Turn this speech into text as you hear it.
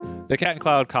The Cat and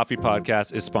Cloud Coffee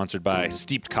Podcast is sponsored by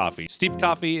Steeped Coffee. Steeped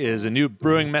Coffee is a new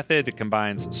brewing method that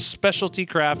combines specialty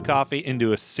craft coffee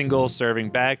into a single serving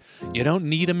bag. You don't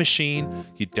need a machine.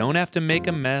 You don't have to make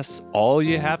a mess. All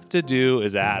you have to do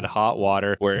is add hot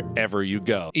water wherever you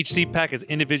go. Each steep pack is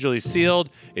individually sealed.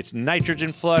 It's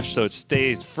nitrogen flushed so it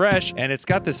stays fresh, and it's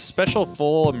got this special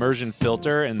full immersion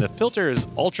filter, and the filter is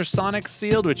ultrasonic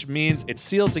sealed, which means it's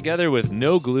sealed together with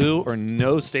no glue or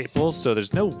no staples, so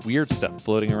there's no weird stuff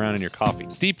floating around in your coffee.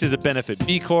 Steeped is a Benefit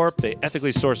B Corp. They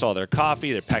ethically source all their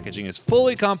coffee. Their packaging is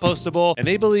fully compostable, and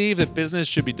they believe that business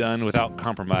should be done without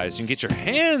compromise. You can get your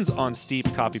hands on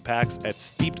Steeped coffee packs at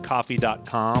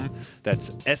steepedcoffee.com. That's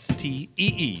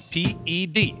STEEPED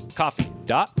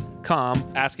coffee.com.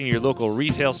 Asking your local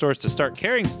retail stores to start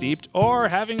carrying Steeped, or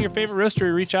having your favorite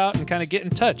roastery reach out and kind of get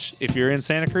in touch. If you're in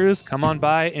Santa Cruz, come on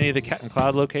by any of the Cat and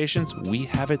Cloud locations. We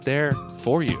have it there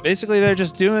for you. Basically, they're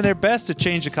just doing their best to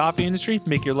change the coffee industry,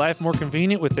 make your life more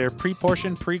convenient with their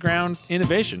pre-portioned, pre-ground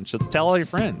innovation. So tell all your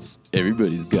friends.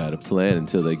 Everybody's got a plan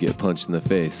until they get punched in the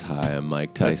face. Hi, I'm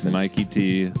Mike Tyson. That's Mikey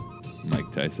T.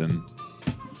 Mike Tyson.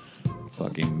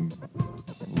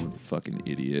 Fucking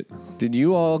idiot. Did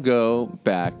you all go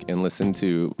back and listen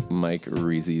to Mike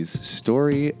Reezy's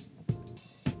story?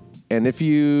 And if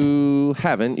you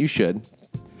haven't, you should.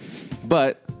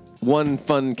 But one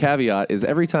fun caveat is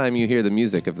every time you hear the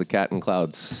music of the Cat and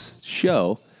Clouds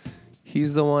show,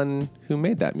 he's the one who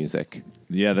made that music.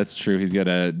 Yeah, that's true. He's got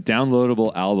a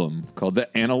downloadable album called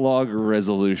The Analog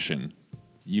Resolution.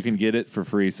 You can get it for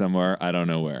free somewhere. I don't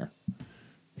know where.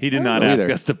 He did not ask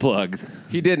us to plug.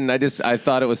 He didn't. I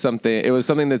thought it was something. It was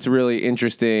something that's really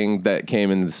interesting that came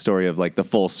in the story of like the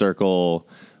full circle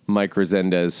Mike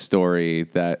Resendez story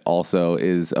that also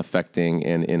is affecting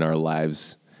and in our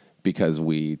lives because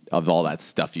of all that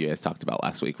stuff you guys talked about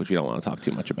last week, which we don't want to talk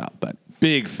too much about. But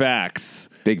big facts.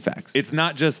 Big facts. It's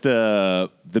not just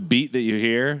the beat that you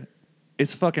hear.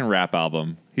 It's a fucking rap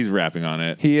album. He's rapping on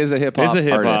it. He is a hip hop artist.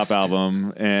 It's a hip hop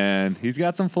album, and he's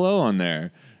got some flow on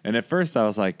there. And at first I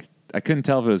was like, I couldn't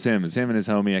tell if it was him. It's him and his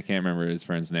homie. I can't remember his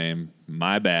friend's name.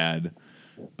 My bad.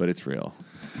 But it's real.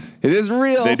 It is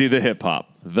real. They do the hip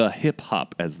hop. The hip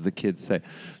hop, as the kids say.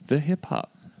 The hip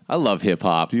hop. I love hip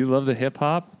hop. Do you love the hip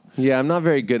hop? Yeah, I'm not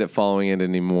very good at following it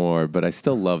anymore, but I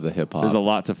still love the hip hop. There's a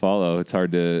lot to follow. It's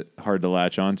hard to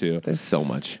latch onto. There's so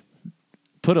much.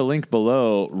 Put a link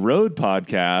below. Road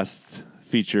Podcast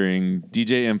featuring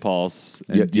DJ Impulse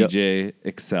and DJ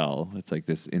Excel. It's like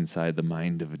this inside the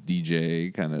mind of a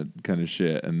DJ kind of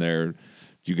shit. And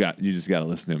you just got to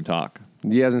listen to him talk.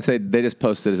 He hasn't said they just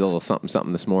posted a little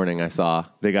something this morning. I saw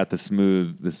they got the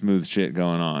smooth shit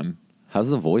going on. How's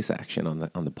the voice action on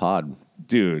the pod,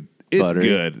 dude? It's Buttery.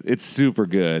 Good. It's super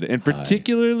good, and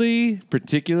particularly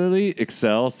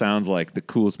Excel sounds like the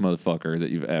coolest motherfucker that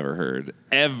you've ever heard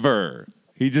ever.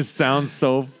 He just sounds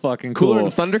so fucking cool. Cooler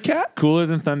than Thundercat? Cooler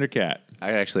than Thundercat.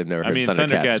 I actually have never heard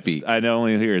Thundercat speak. I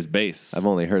only hear his bass. I've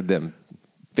only heard them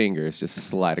fingers just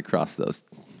slide across those,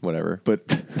 whatever. But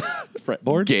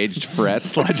fretboard? Gauged frets.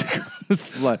 slide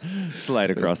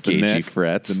across the neck.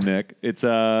 Frets. The neck. It's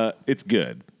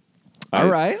good. All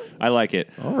right. I like it.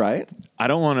 All right. I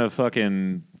don't want to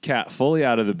fucking cat fully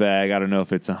out of the bag. I don't know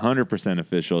if it's 100%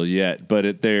 official yet,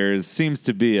 but there seems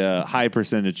to be a high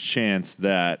percentage chance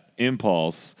that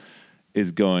Impulse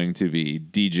is going to be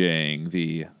DJing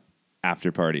the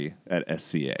after party at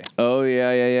SCA. Oh,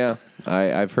 yeah.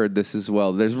 I've heard this as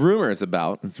well. There's rumors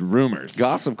about. It's rumors.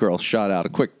 Gossip Girl shot out a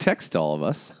quick text to all of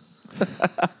us.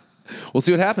 We'll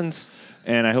see what happens.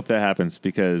 And I hope that happens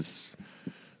because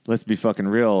let's be fucking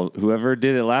real. Whoever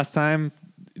did it last time,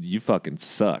 you fucking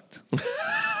sucked.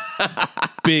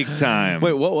 Big time.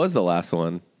 Wait, what was the last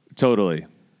one? Totally.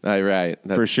 Right.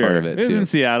 That's for sure. Part of it was too. In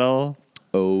Seattle.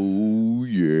 Oh,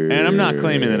 yeah. And I'm not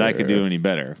claiming that I could do any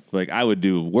better. Like, I would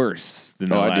do worse than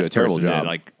the I'd do a last terrible person job. did.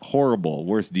 Like, horrible.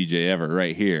 Worst DJ ever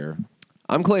right here.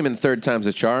 I'm claiming third time's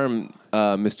a charm,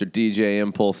 Mr. DJ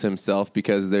Impulse himself,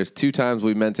 because there's 2 times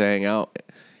we meant to hang out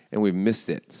and we've missed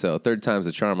it. So third time's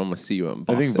a charm. I'm going to see you in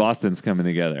Boston. I think Boston's coming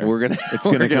together. It's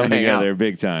going to come together out.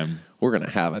 big time. We're going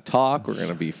to have a talk. We're going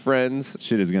to be friends.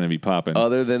 Shit is going to be popping.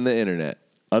 Other than the internet.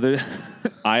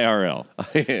 IRL.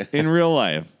 In real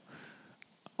life.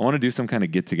 I want to do some kind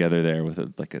of get-together there with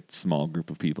a small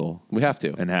group of people. We have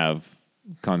to. And have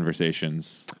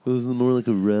conversations. Wasn't it more like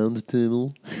a round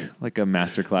table? Like a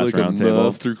masterclass like round a table.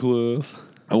 Masterclass.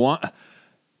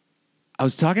 I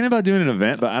was talking about doing an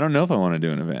event, but I don't know if I want to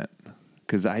do an event.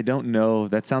 Because I don't know.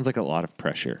 That sounds like a lot of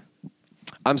pressure.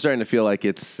 I'm starting to feel like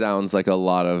it sounds like a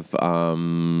lot of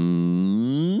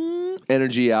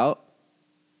energy out.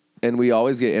 and we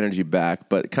always get energy back,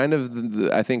 but kind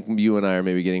of, I think you and I are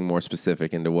maybe getting more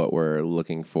specific into what we're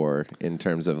looking for in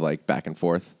terms of like back and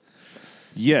forth.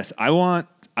 Yes,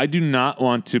 I do not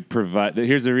want to provide.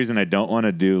 Here's the reason I don't want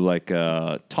to do like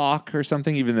a talk or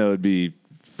something, even though it'd be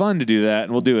fun to do that,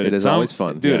 and we'll do it. It is always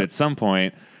fun. Do it at some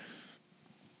point.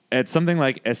 At something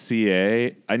like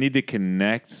SCA, I need to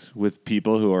connect with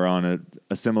people who are on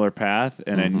a similar path,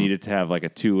 and I need it to have like a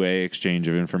two-way exchange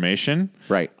of information.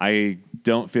 Right. I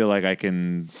don't feel like I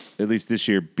can, at least this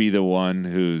year, be the one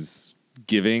who's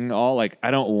giving all. Like,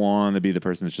 I don't want to be the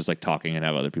person that's just like talking and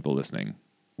have other people listening.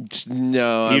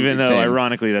 No, Even though, same.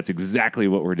 ironically, that's exactly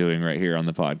what we're doing right here on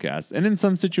the podcast. And in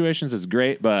some situations, it's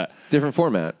great, but Different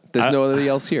format. There's nobody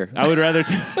else here. I would rather...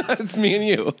 It's me and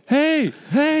you. Hey!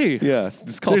 Yeah,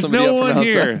 just call There's somebody no up from one outside.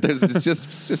 here. It's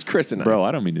just Chris and I. Bro,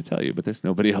 I don't mean to tell you, but there's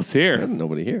nobody else here. There's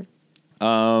nobody here.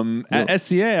 At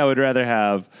SCA, I would rather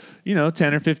have,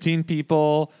 10 or 15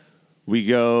 people. We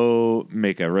go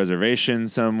make a reservation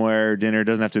somewhere. Dinner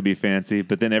doesn't have to be fancy,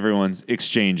 but then everyone's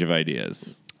exchange of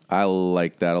ideas. I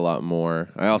like that a lot more.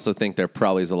 I also think there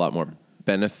probably is a lot more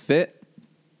benefit.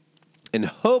 And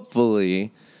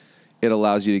hopefully it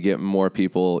allows you to get more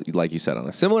people, like you said, on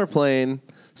a similar plane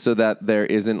so that there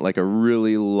isn't like a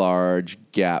really large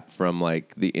gap from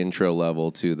like the intro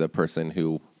level to the person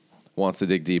who wants to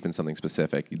dig deep in something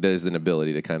specific. There's an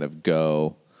ability to kind of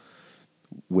go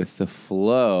with the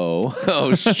flow.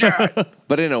 Oh, shit.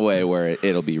 But in a way where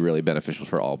it'll be really beneficial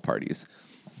for all parties.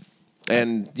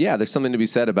 And yeah, there's something to be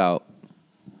said about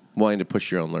wanting to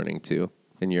push your own learning too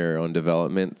and your own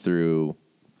development through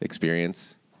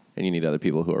experience. And you need other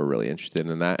people who are really interested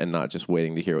in that and not just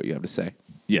waiting to hear what you have to say.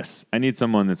 Yes, I need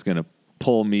someone that's going to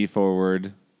pull me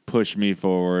forward, push me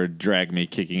forward, drag me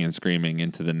kicking and screaming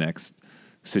into the next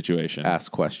situation.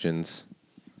 Ask questions.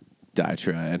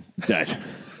 Diatribe. Dead.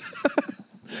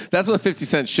 That's what 50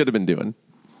 Cent should have been doing.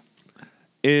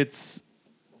 It's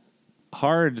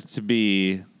hard to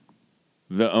be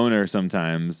the owner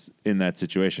sometimes in that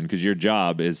situation because your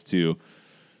job is to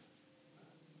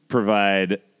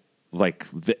provide like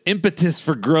the impetus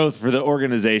for growth for the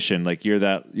organization. Like you're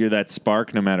that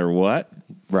spark no matter what.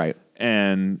 Right.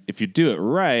 And if you do it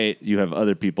right, you have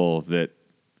other people that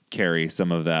carry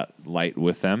some of that light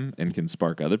with them and can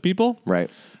spark other people. Right.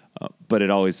 But it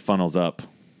always funnels up.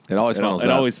 It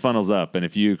always funnels up. And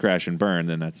if you crash and burn,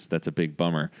 then that's a big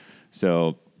bummer.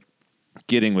 So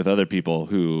getting with other people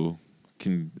who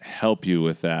can help you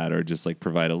with that or just like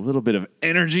provide a little bit of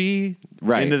energy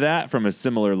into that from a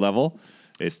similar level,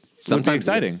 it's sometimes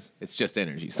exciting. It's just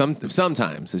energy.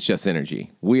 Sometimes it's just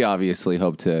energy. We obviously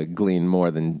hope to glean more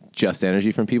than just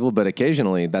energy from people, but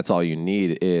occasionally that's all you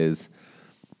need is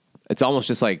it's almost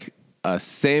just like a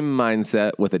same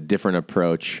mindset with a different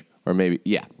approach. Or maybe,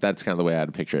 yeah, that's kind of the way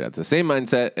I'd picture it. It's the same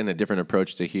mindset and a different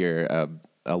approach to hear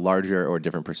a larger or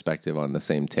different perspective on the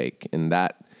same take. And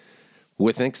that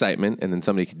with an excitement, and then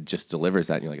somebody just delivers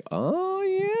that, and you're like, oh,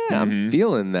 yeah, I'm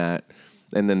feeling that.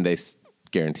 And then they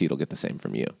guarantee it'll get the same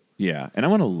from you. Yeah, and I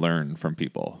want to learn from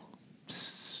people.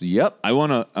 Yep. I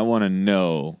want to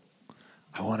know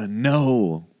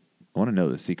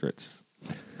the secrets.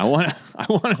 I want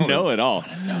to know it all.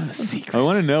 I know the secrets. I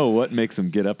want to know what makes them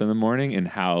get up in the morning and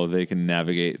how they can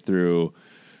navigate through.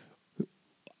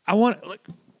 I want like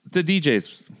the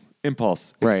DJs,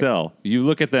 Impulse, Right. Excel. You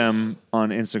look at them on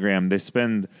Instagram; they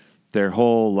spend their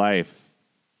whole life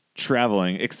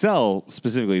traveling. Excel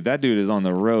specifically, that dude is on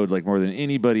the road like more than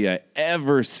anybody I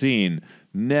ever seen.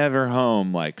 Never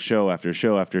home, like show after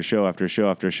show after show after show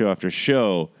after show after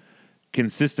show,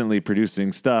 consistently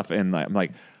producing stuff. And I'm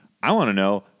like, I want to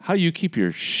know how you keep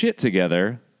your shit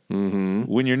together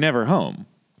when you're never home.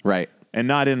 Right. And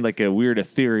not in like a weird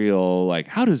ethereal, like,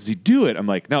 how does he do it? I'm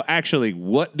like, no, actually,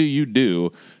 what do you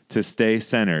do to stay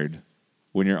centered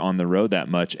when you're on the road that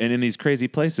much and in these crazy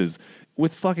places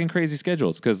with fucking crazy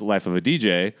schedules? Because life of a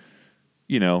DJ,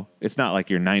 it's not like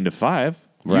you're 9 to 5.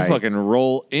 Right. You fucking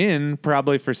roll in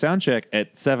probably for sound check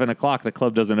at 7 o'clock. The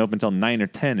club doesn't open till 9 or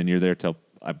 10, and you're there till,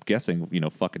 I'm guessing,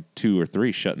 fucking 2 or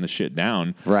 3 shutting the shit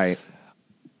down. Right.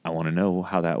 I want to know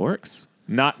how that works.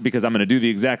 Not because I'm going to do the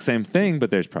exact same thing,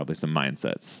 but there's probably some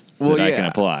mindsets that I can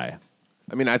apply.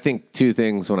 I mean, I think two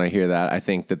things when I hear that. I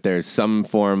think that there's some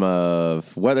form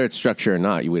of, whether it's structure or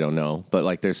not, we don't know, but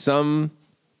like there's some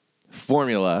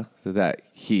formula that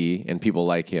he and people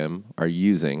like him are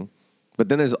using. But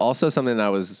then there's also something I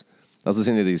was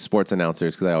listening to these sports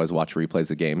announcers because I always watch replays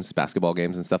of games, basketball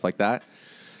games and stuff like that.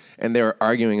 And they were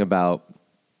arguing about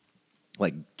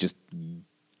like just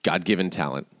God-given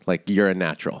talent. Like you're a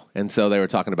natural. And so they were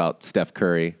talking about Steph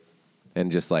Curry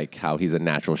and just like how he's a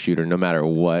natural shooter no matter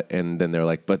what. And then they're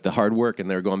like, but the hard work, and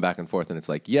they're going back and forth, and it's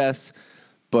like, yes,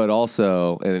 but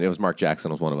also, and it was Mark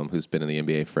Jackson was one of them who's been in the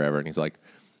NBA forever, and he's like,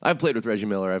 I've played with Reggie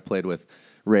Miller, I've played with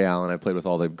Ray Allen, I've played with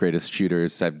all the greatest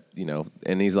shooters,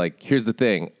 and he's like, here's the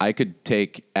thing, I could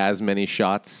take as many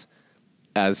shots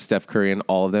as Steph Curry and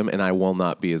all of them, and I will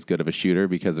not be as good of a shooter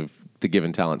because of the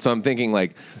given talent. So I'm thinking,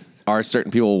 like, are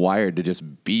certain people wired to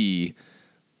just be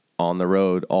on the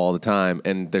road all the time?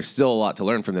 And there's still a lot to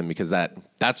learn from them, because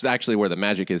that's actually where the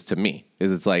magic is to me,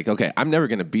 is it's like, okay, I'm never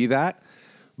going to be that,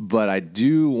 but I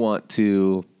do want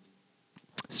to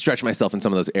stretch myself in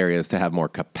some of those areas to have more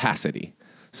capacity.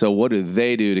 So what do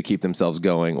they do to keep themselves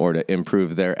going or to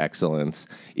improve their excellence?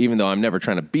 Even though I'm never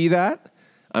trying to be that,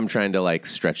 I'm trying to like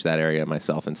stretch that area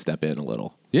myself and step in a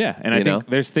little. Yeah, and I think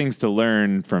there's things to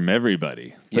learn from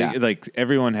everybody. Like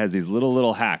everyone has these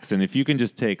little hacks, and if you can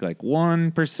just take like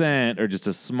 1% or just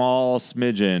a small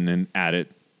smidgen and add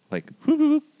it, like whoop,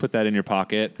 whoop, put that in your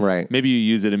pocket. Right. Maybe you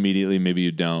use it immediately, maybe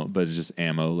you don't, but it's just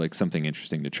ammo, like something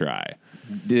interesting to try.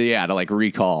 Yeah, to like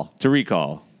recall. To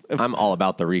recall. I'm all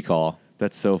about the recall.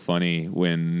 That's so funny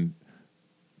when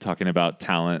talking about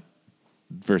talent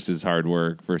versus hard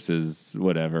work versus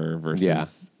whatever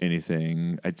versus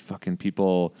anything.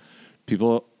 People.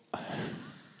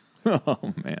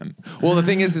 Oh man. Well, the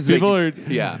thing is people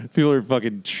are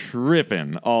fucking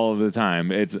tripping all of the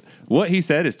time. It's what he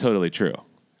said is totally true.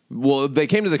 Well, they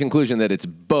came to the conclusion that it's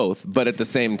both, but at the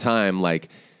same time, like,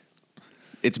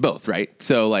 it's both, right?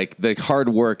 So like the hard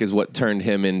work is what turned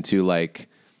him into like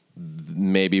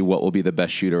maybe what will be the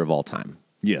best shooter of all time.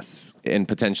 Yes. And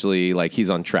potentially, like, he's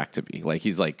on track to be. Like,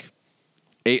 he's like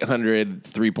 800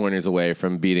 3-pointers away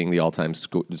from beating the all-time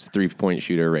 3-point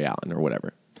shooter Ray Allen or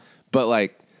whatever. But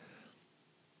like,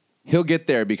 he'll get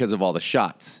there because of all the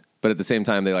shots. But at the same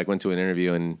time, they like went to an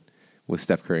interview and with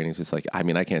Steph Curry, and he's just like, I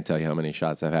mean, I can't tell you how many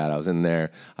shots I've had. I was in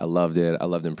there. I loved it. I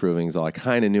loved improving. So I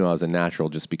kind of knew I was a natural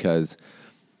just because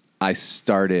I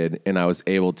started and I was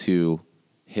able to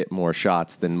hit more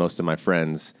shots than most of my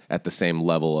friends at the same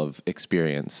level of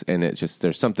experience. And it just,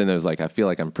 there's something that was like, I feel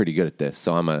like I'm pretty good at this.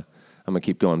 So I'm gonna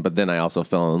keep going. But then I also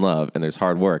fell in love, and there's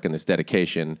hard work and there's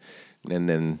dedication. And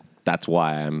then that's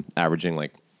why I'm averaging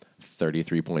like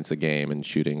 33 points a game and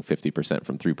shooting 50%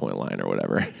 from 3-point line or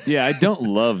whatever. Yeah, I don't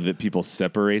love that people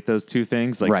separate those two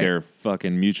things. Like they're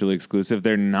fucking mutually exclusive.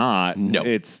 They're not. No.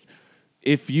 It's,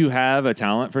 if you have a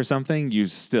talent for something, you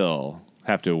still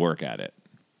have to work at it.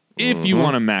 If you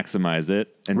want to maximize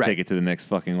it and take it to the next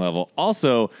fucking level.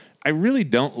 Also, I really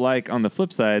don't like, on the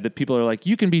flip side, that people are like,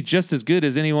 you can be just as good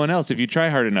as anyone else if you try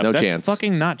hard enough. That's chance.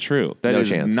 fucking not true. That is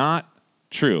not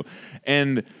true.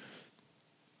 And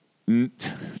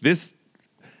this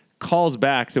calls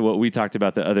back to what we talked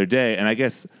about the other day. And I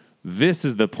guess this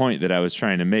is the point that I was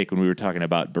trying to make when we were talking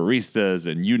about baristas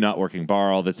and you not working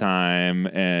bar all the time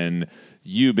and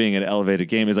you being an elevated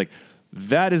game, is like,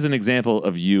 that is an example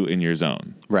of you in your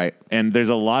zone. Right. And there's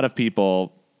a lot of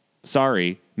people,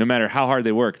 sorry, no matter how hard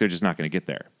they work, they're just not going to get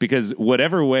there. Because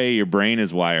whatever way your brain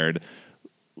is wired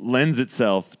lends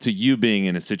itself to you being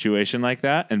in a situation like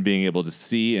that and being able to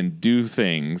see and do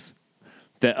things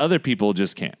that other people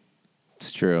just can't.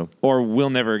 It's true. Or will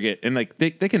never get. And like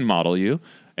they can model you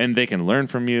and they can learn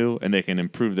from you and they can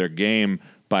improve their game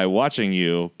by watching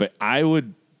you. But I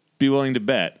would be willing to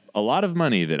bet a lot of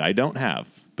money that I don't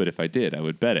have. But if I did, I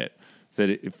would bet it that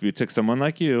if you took someone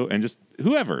like you and just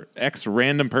whoever, X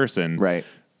random person, Right.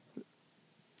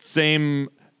 Same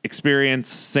experience,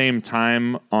 same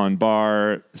time on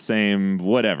bar, same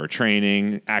whatever,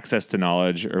 training, access to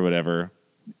knowledge or whatever,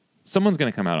 someone's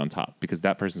going to come out on top because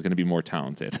that person's going to be more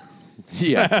talented.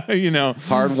 Yeah. You know,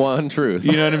 hard won truth.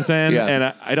 You know what I'm saying? Yeah.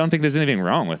 And I don't think there's anything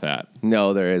wrong with that.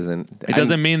 No, there isn't. It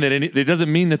doesn't mean that it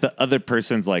doesn't mean that the other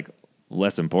person's like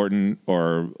less important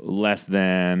or less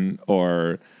than,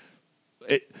 or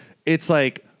it's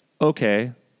like,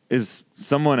 okay, is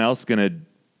someone else going to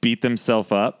beat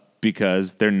themselves up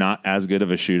because they're not as good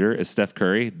of a shooter as Steph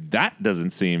Curry? That doesn't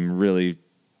seem really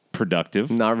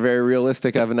productive. Not very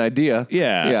realistic of an idea.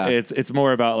 Yeah. It's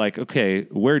more about like, okay,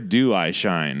 where do I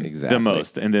shine the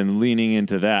most? And then leaning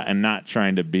into that and not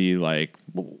trying to be like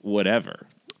whatever.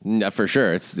 No, for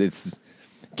sure. It's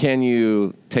can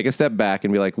you take a step back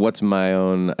and be like, what's my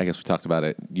own, I guess we talked about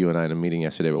it, you and I in a meeting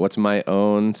yesterday, but what's my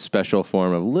own special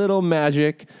form of little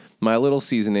magic, my little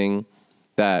seasoning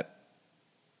that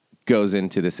goes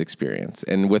into this experience?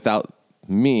 And without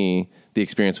me, the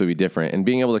experience would be different. And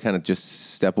being able to kind of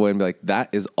just step away and be like, that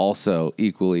is also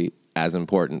equally as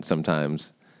important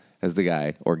sometimes as the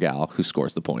guy or gal who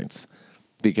scores the points.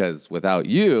 Because without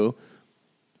you,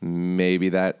 maybe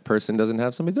that person doesn't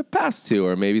have somebody to pass to,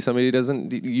 or maybe somebody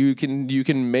doesn't. You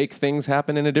can make things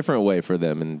happen in a different way for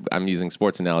them. And I'm using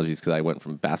sports analogies because I went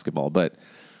from basketball. But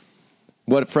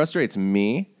what frustrates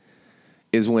me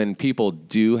is when people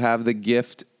do have the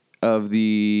gift of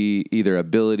the either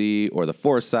ability or the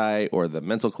foresight or the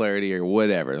mental clarity or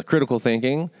whatever, the critical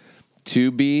thinking to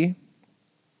be,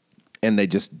 and they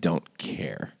just don't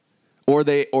care, or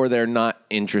they're not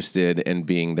interested in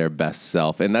being their best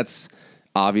self. And that's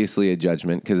obviously a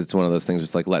judgment, because it's one of those things where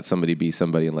it's like, let somebody be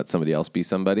somebody and let somebody else be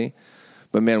somebody.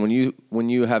 But man, when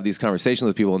you have these conversations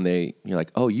with people and you're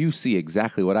like, oh, you see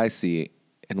exactly what I see,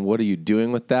 and what are you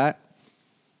doing with that?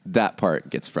 That part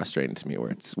gets frustrating to me,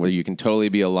 where you can totally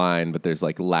be aligned, but there's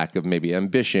like lack of maybe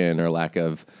ambition or lack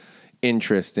of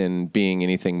interest in being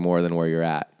anything more than where you're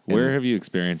at. Where have you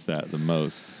experienced that the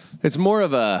most? It's more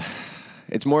of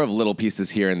little pieces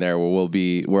here and there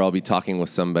where I'll be talking with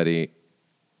somebody,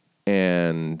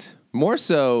 and more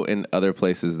so in other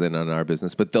places than on our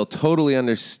business, but they'll totally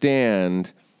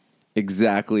understand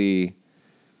exactly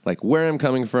like where I'm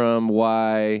coming from,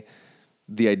 why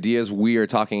the ideas we are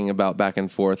talking about back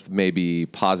and forth may be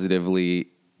positively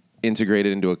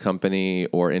integrated into a company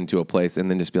or into a place, and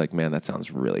then just be like, man, that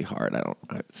sounds really hard.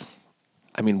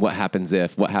 I mean, what happens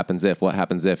if?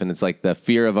 And it's like the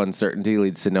fear of uncertainty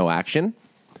leads to no action.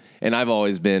 And I've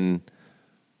always been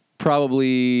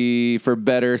probably for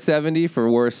better 70, for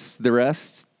worse the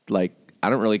rest. Like, I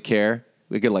don't really care.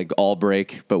 We could like all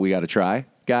break, but we got to try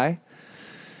guy.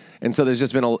 And so there's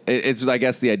just been it's I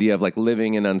guess the idea of like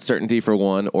living in uncertainty for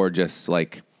one, or just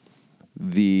like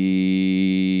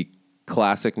the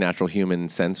classic natural human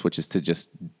sense, which is to just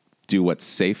do what's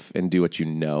safe and do what you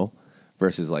know,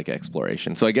 versus like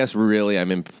exploration. So I guess really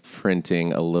I'm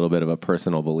imprinting a little bit of a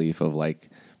personal belief of like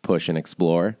push and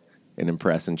explore and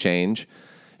impress and change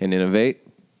and innovate.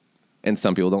 And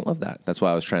some people don't love that. That's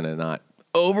why I was trying to not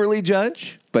overly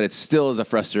judge, but it still is a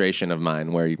frustration of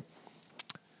mine where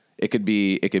it could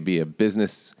be a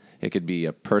business, it could be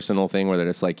a personal thing where they're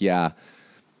just like, yeah,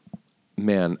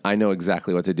 man, I know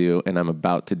exactly what to do and I'm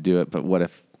about to do it, but what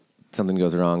if something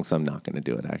goes wrong, so I'm not going to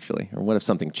do it actually? Or what if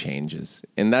something changes?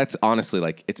 And that's honestly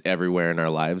like, it's everywhere in our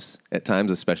lives at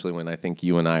times, especially when I think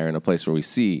you and I are in a place where we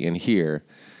see and hear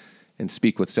and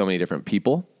speak with so many different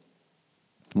people.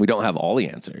 We don't have all the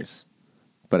answers,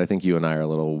 but I think you and I are a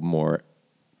little more,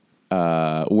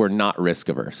 we're not risk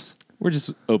averse. We're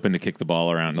just open to kick the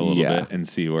ball around a little bit and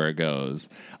see where it goes.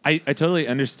 I totally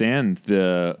understand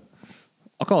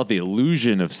I'll call it the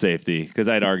illusion of safety, because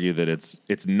I'd argue that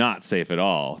it's not safe at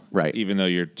all. Right. Even though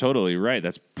you're totally right.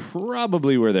 That's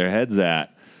probably where their head's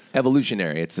at.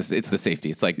 Evolutionary. It's the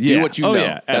safety. It's like, do what you know.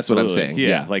 Yeah, that's what I'm saying.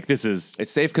 Yeah. Like this is...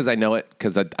 It's safe because I know it,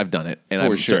 because I've done it. And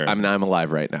For sure. I'm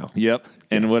alive right now. Yep.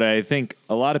 And what I think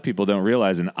a lot of people don't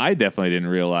realize, and I definitely didn't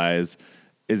realize,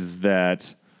 is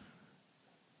that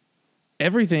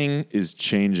everything is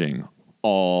changing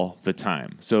all the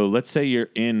time. So let's say you're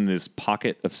in this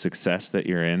pocket of success that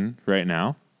you're in right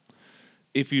now.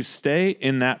 If you stay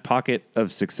in that pocket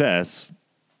of success,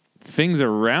 things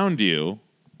around you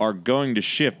are going to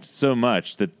shift so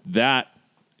much that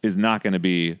is not going to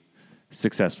be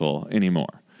successful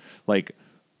anymore. Like,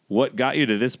 what got you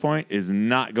to this point is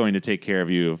not going to take care of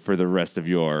you for the rest of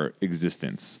your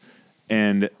existence.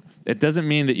 And it doesn't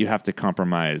mean that you have to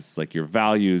compromise like your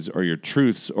values or your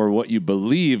truths or what you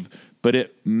believe, but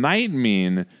it might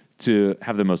mean to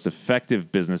have the most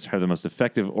effective business, have the most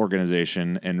effective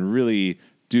organization, and really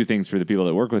do things for the people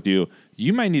that work with you.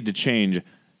 You might need to change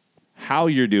how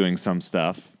you're doing some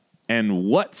stuff and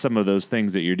what some of those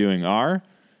things that you're doing are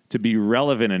to be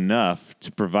relevant enough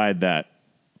to provide that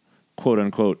quote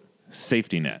unquote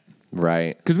safety net.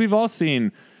 Right. Because we've all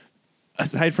seen,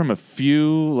 aside from a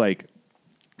few, like,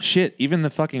 shit, even the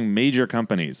fucking major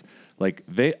companies, like,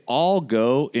 they all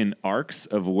go in arcs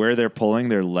of where they're pulling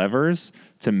their levers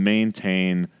to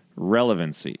maintain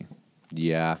relevancy.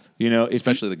 Yeah. You know,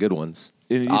 especially the good ones.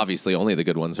 Obviously, only the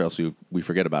good ones, or else we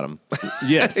forget about them.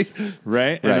 Yes.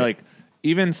 Right? And like,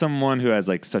 even someone who has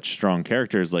like such strong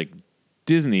characters like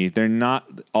Disney, they're not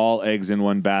all eggs in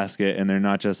one basket, and they're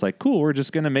not just like, cool, we're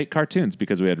just going to make cartoons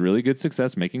because we had really good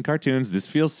success making cartoons. This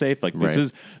feels safe. Like,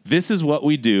 this is what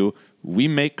we do. We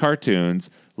make cartoons.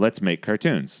 Let's make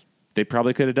cartoons. They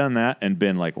probably could have done that and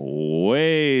been like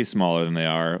way smaller than they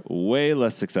are, way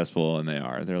less successful than they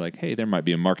are. They're like, hey, there might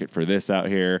be a market for this out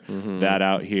here, that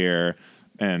out here,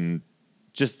 and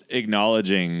just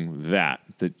acknowledging that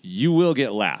you will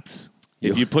get lapped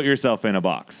if you put yourself in a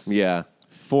box. Yeah.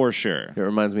 For sure. It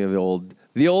reminds me of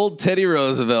the old Teddy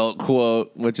Roosevelt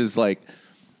quote, which is like,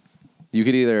 you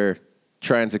could either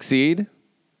try and succeed,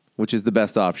 which is the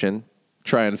best option,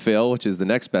 try and fail, which is the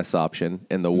next best option.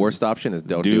 And the worst option is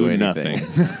don't do anything.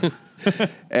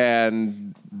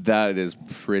 And that is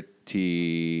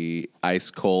pretty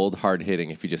ice cold, hard hitting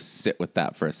if you just sit with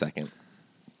that for a second.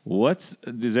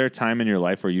 Is there a time in your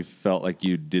life where you felt like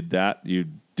you did that? You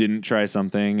didn't try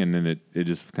something and then it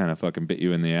just kind of fucking bit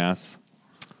you in the ass?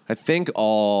 I think a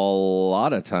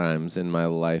lot of times in my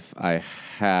life I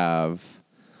have,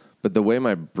 but the way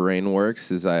my brain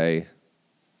works is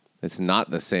it's not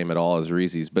the same at all as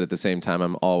Reese's, but at the same time,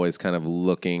 I'm always kind of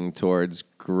looking towards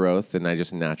growth, and I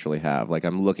just naturally have. Like,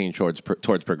 I'm looking towards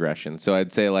progression. So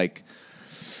I'd say, like,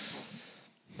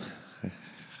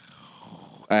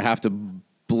 I have to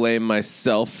blame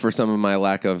myself for some of my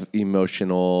lack of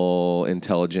emotional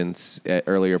intelligence at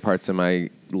earlier parts of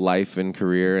my life and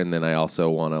career, and then I also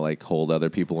want to, like, hold other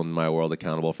people in my world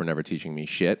accountable for never teaching me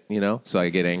shit, you know? So I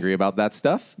get angry about that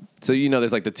stuff. So, you know,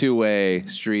 there's, like, the two-way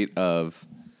street of...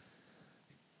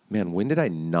 Man, when did I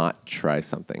not try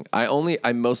something?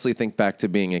 I mostly think back to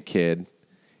being a kid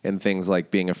and things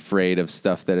like being afraid of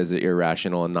stuff that is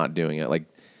irrational and not doing it. Like,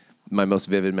 my most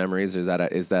vivid memories is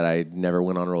that I never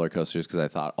went on roller coasters because I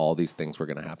thought all these things were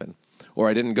going to happen. Or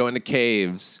I didn't go into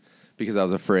caves because I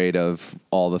was afraid of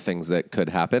all the things that could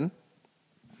happen.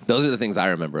 Those are the things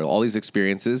I remember. All these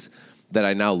experiences that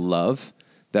I now love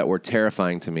that were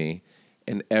terrifying to me.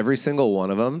 And every single one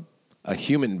of them, a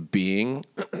human being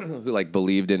who like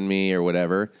believed in me or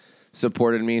whatever,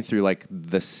 supported me through like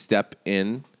the step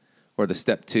in or the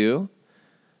step two.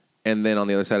 And then on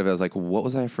the other side of it, I was like, what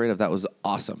was I afraid of? That was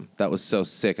awesome. That was so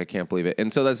sick. I can't believe it.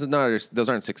 And so those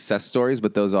aren't success stories,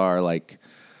 but those are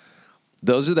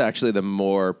actually the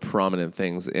more prominent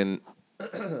things. And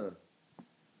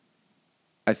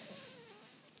I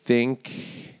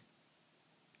think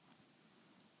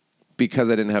because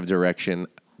I didn't have direction,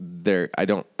 I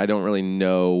don't really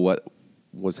know what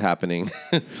was happening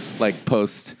like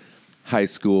post high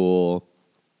school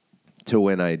to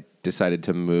when I decided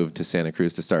to move to Santa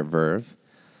Cruz to start Verve.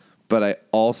 But I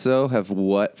also have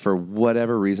for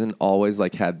whatever reason always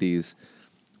like had these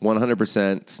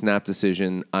 100% snap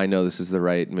decision, I know this is the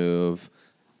right move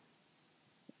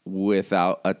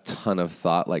without a ton of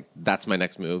thought, like that's my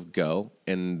next move, go.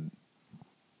 And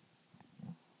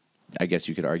I guess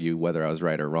you could argue whether I was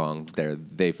right or wrong.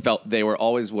 They were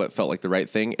always what felt like the right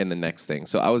thing and the next thing.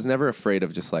 So I was never afraid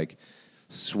of just like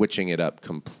switching it up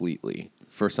completely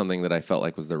for something that I felt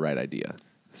like was the right idea.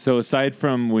 So aside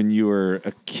from when you were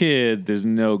a kid, there's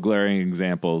no glaring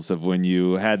examples of when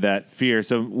you had that fear.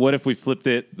 So what if we flipped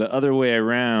it the other way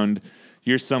around?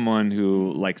 You're someone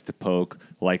who likes to poke,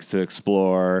 likes to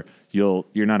explore. You're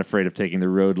not afraid of taking the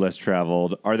road less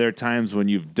traveled. Are there times when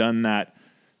you've done that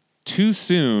too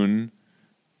soon,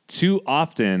 too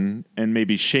often, and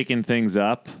maybe shaking things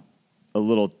up a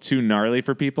little too gnarly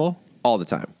for people? All the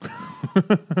time.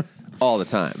 All the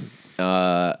time.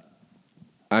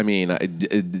 I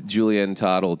mean, Julia and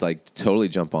Todd will like totally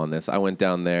jump on this. I went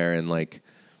down there and like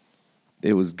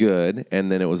it was good,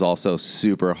 and then it was also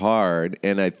super hard,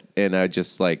 and I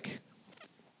just like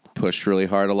pushed really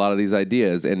hard a lot of these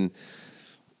ideas, and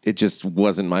it just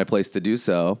wasn't my place to do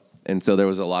so. And so there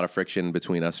was a lot of friction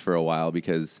between us for a while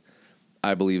because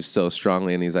I believed so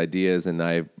strongly in these ideas, and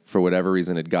I, for whatever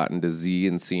reason, had gotten to Z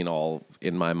and seen all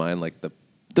in my mind like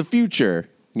the future,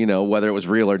 you know, whether it was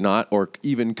real or not, or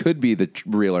even could be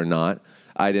real or not.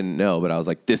 I didn't know, but I was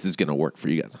like, this is going to work for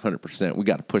you guys 100%. We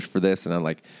got to push for this. And I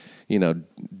like, you know,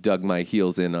 dug my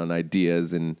heels in on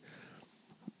ideas and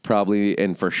probably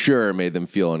and for sure made them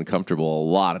feel uncomfortable a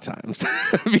lot of times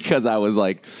because I was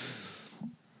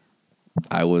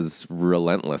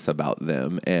relentless about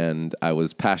them and I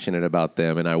was passionate about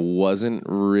them, and I wasn't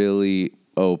really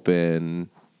open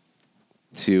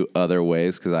to other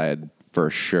ways because I had for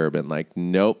sure been like,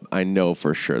 nope, I know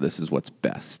for sure this is what's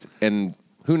best. And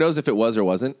who knows if it was or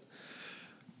wasn't.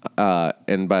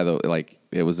 And by the way, like,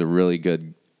 it was a really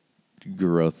good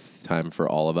growth time for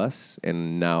all of us.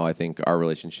 And now I think our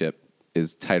relationship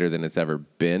is tighter than it's ever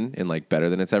been and like better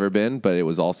than it's ever been. But it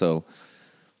was also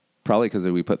probably because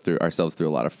we put ourselves through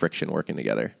a lot of friction working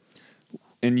together.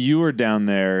 And you were down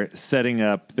there setting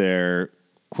up their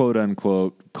quote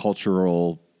unquote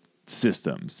cultural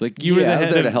systems. Like you were the head I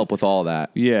was there to help with all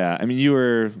that. Yeah. I mean, you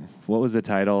were, what was the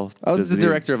title? I was the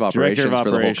director of operations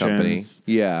for the whole company.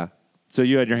 Yeah. So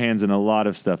you had your hands in a lot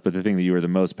of stuff, but the thing that you were the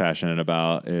most passionate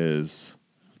about is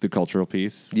the cultural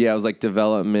piece. Yeah, it was like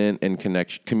development and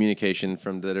communication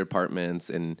from the departments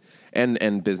and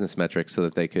business metrics so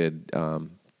that they could,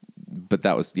 but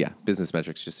that was, business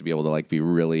metrics just to be able to like be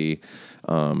really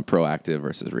proactive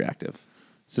versus reactive.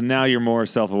 So now you're more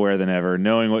self-aware than ever.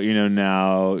 Knowing what you know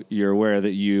now, you're aware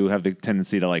that you have the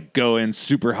tendency to like go in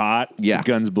super hot,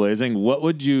 guns blazing. What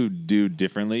would you do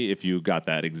differently if you got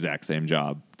that exact same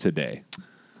job today?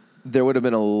 There would have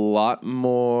been a lot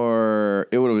more.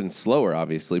 It would have been slower,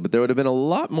 obviously, but there would have been a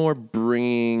lot more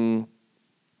bringing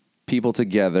people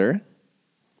together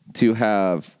to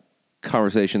have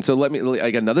conversations. So let me,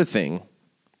 like, another thing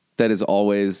that is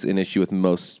always an issue with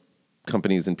most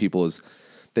companies and people is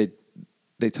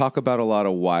they talk about a lot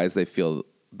of whys they feel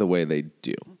the way they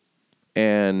do.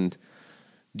 And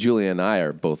Julia and I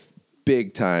are both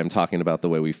big time talking about the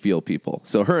way we feel people.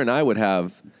 So her and I would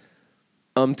have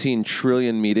umpteen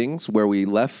trillion meetings where we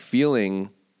left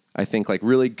feeling, I think, like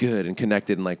really good and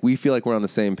connected and like we feel like we're on the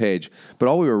same page. But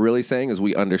all we were really saying is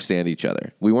we understand each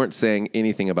other. We weren't saying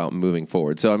anything about moving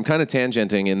forward. So I'm kind of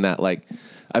tangenting in that, like,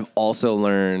 I've also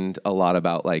learned a lot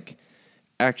about like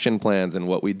action plans and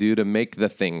what we do to make the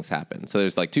things happen. So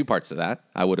there's like two parts to that.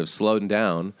 I would have slowed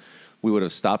down. We would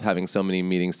have stopped having so many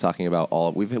meetings talking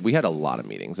about we had a lot of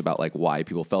meetings about like why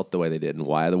people felt the way they did and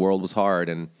why the world was hard.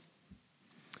 And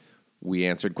we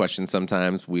answered questions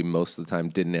sometimes. We most of the time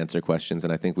didn't answer questions.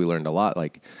 And I think we learned a lot.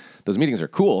 Like, those meetings are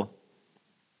cool,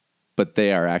 but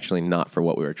they are actually not for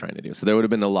what we were trying to do. So there would have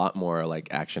been a lot more like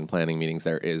action planning meetings.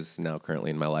 There is now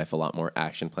currently in my life a lot more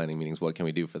action planning meetings. What can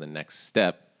we do for the next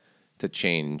step to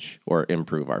change or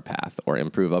improve our path or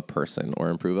improve a person or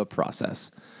improve a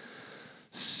process?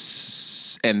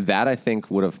 And that, I think,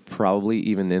 would have probably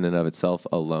even in and of itself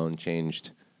alone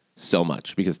changed so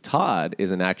much, because Todd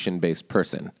is an action-based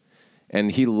person.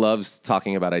 And he loves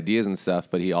talking about ideas and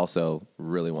stuff, but he also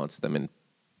really wants them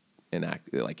in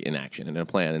action and in a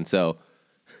plan. And so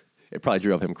it probably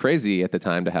drove him crazy at the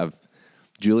time to have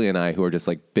Julie and I, who are just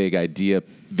like big idea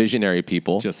visionary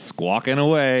people, just squawking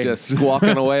away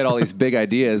at all these big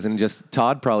ideas. And just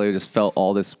Todd probably just felt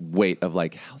all this weight of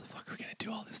like, how the fuck are we going to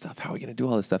do all this stuff? How are we going to do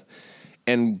all this stuff?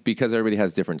 And because everybody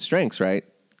has different strengths, right?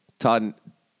 Todd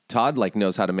like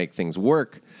knows how to make things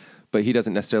work, but he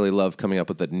doesn't necessarily love coming up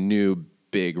with the new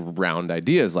big round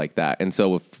ideas like that. And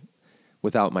so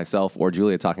without myself or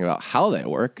Julia talking about how they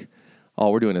work,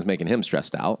 all we're doing is making him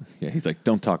stressed out. Yeah, he's like,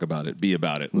 don't talk about it, be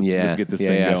about it. Let's get this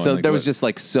thing going. So like, there was just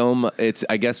like so much.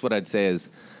 I guess what I'd say is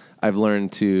I've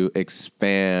learned to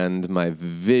expand my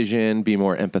vision, be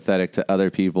more empathetic to other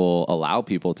people, allow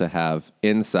people to have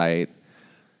insight,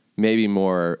 maybe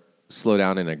more slow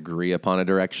down and agree upon a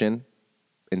direction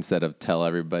instead of tell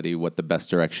everybody what the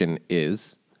best direction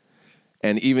is.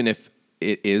 And even if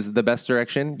it is the best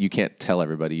direction, you can't tell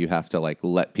everybody. You have to like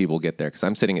let people get there. Because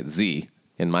I'm sitting at Z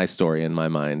in my story, in my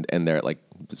mind, and they're at like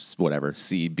whatever,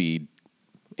 C, B,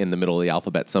 in the middle of the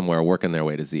alphabet somewhere, working their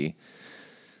way to Z.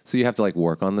 So you have to like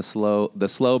work on the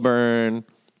slow burn,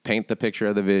 paint the picture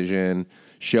of the vision,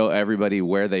 show everybody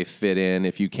where they fit in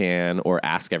if you can, or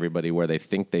ask everybody where they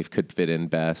think they could fit in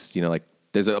best. You know, like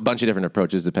there's a bunch of different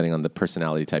approaches depending on the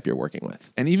personality type you're working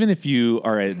with. And even if you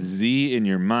are at Z in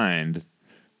your mind,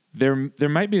 there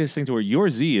might be this thing to where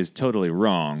your Z is totally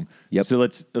wrong. Yep. So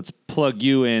let's plug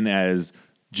you in as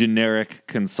generic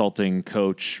consulting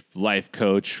coach, life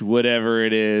coach, whatever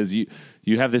it is. You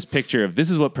have this picture of this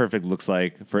is what perfect looks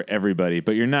like for everybody,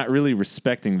 but you're not really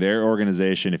respecting their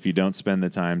organization if you don't spend the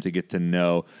time to get to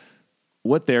know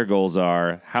what their goals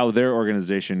are, how their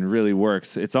organization really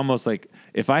works. It's almost like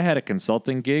if I had a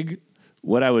consulting gig,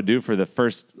 what I would do for the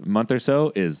first month or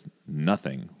so is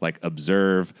nothing. Like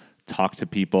observe, talk to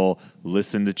people,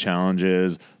 listen to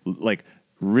challenges, like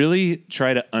really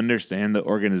try to understand the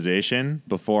organization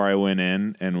before I went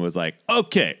in and was like,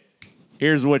 okay,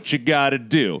 here's what you got to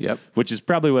do. Yep. Which is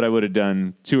probably what I would have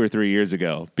done 2 or 3 years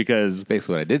ago, because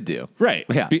Basically what I did do. right.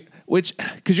 Yeah.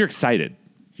 Because you're excited.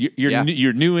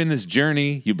 You're new in this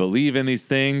journey. You believe in these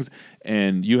things,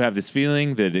 and you have this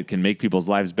feeling that it can make people's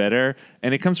lives better.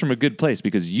 And it comes from a good place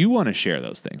because you want to share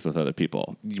those things with other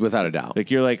people. Without a doubt.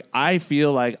 Like you're like, I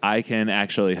feel like I can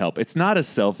actually help. It's not a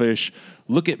selfish,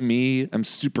 look at me, I'm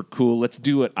super cool, let's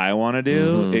do what I want to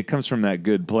do. Mm-hmm. It comes from that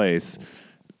good place.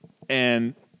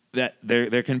 And that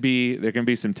there can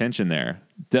be some tension there.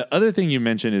 The other thing you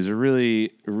mentioned is a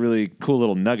really, really cool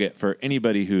little nugget for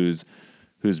anybody who's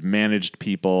managed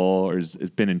people or has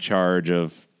been in charge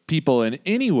of people in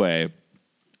any way,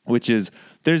 which is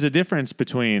there's a difference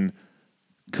between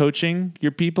coaching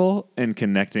your people and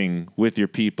connecting with your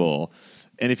people.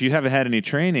 And if you haven't had any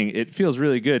training, it feels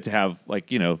really good to have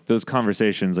those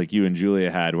conversations like you and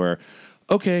Julia had where,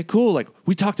 okay, cool, like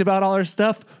we talked about all our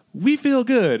stuff, we feel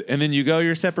good. And then you go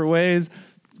your separate ways,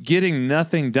 getting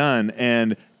nothing done.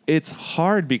 And it's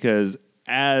hard because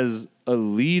as a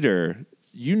leader,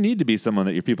 you need to be someone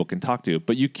that your people can talk to,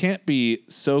 but you can't be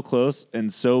so close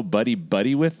and so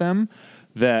buddy with them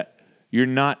that you're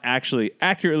not actually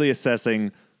accurately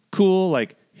assessing, cool,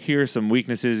 like, here's some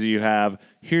weaknesses you have.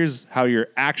 Here's how your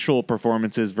actual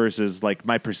performance is versus like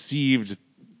my perceived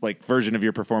like version of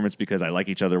your performance because I like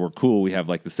each other. We're cool. We have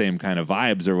like the same kind of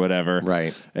vibes or whatever.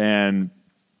 Right. And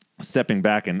stepping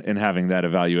back and having that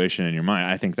evaluation in your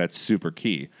mind, I think that's super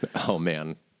key. Oh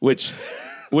man. Which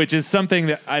is something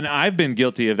that, and I've been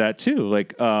guilty of that too.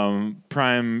 Like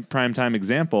prime time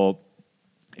example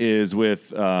is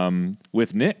with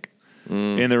Nick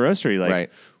in the roastery. Like, right.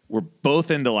 We're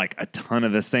both into like a ton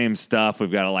of the same stuff. We've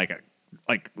got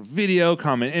like video,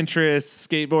 common interests,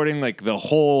 skateboarding, like the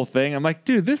whole thing. I'm like,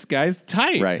 dude, this guy's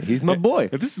tight. Right. He's my boy.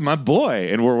 This is my boy.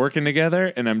 And we're working together.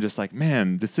 And I'm just like,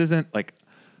 man, this isn't like,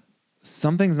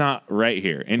 something's not right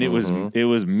here. And it was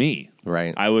me.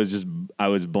 Right. I was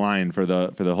blind for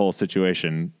the whole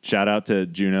situation. Shout out to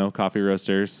Juno Coffee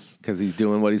Roasters. Because he's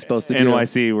doing what he's supposed to do.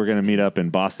 NYC, we're going to meet up in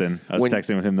Boston. I was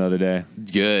texting with him the other day.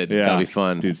 Good. Yeah. That'll be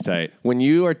fun. Dude's tight. When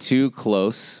you are too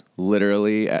close,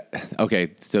 literally,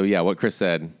 okay, so yeah, what Chris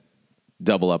said,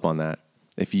 double up on that.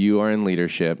 If you are in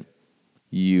leadership,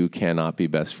 you cannot be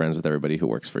best friends with everybody who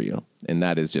works for you. And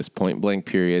that is just point blank,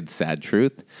 period, sad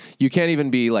truth. You can't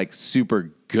even be like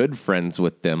super good friends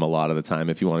with them a lot of the time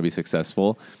if you want to be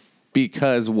successful,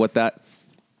 because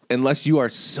unless you are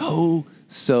so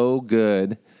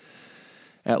good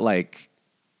at like,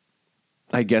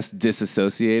 I guess,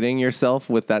 disassociating yourself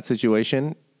with that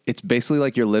situation, it's basically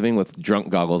like you're living with drunk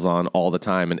goggles on all the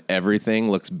time and everything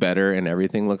looks better and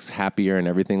everything looks happier and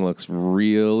everything looks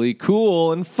really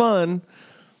cool and fun.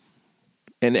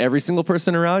 And every single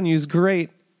person around you is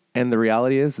great. And the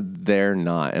reality is they're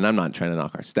not. And I'm not trying to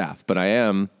knock our staff, but I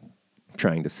am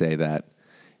trying to say that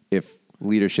if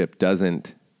leadership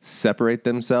doesn't separate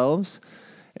themselves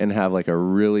and have like a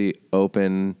really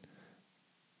open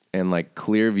and like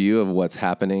clear view of what's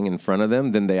happening in front of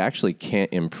them, then they actually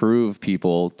can't improve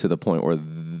people to the point where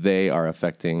they are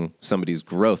affecting somebody's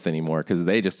growth anymore because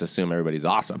they just assume everybody's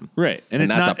awesome. Right. And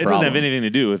that's a it doesn't problem. have anything to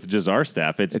do with just our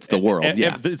staff. It's the world.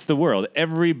 Yeah. It's the world.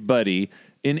 Everybody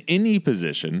in any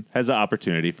position has an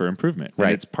opportunity for improvement. Right.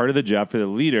 And it's part of the job for the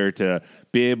leader to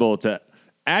be able to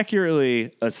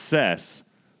accurately assess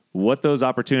what those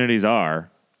opportunities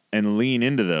are and lean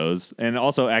into those, and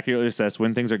also accurately assess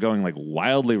when things are going like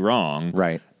wildly wrong.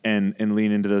 Right. And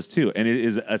lean into those too. And it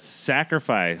is a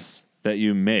sacrifice that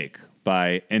you make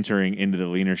by entering into the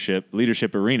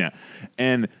leadership arena.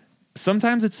 And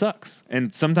sometimes it sucks.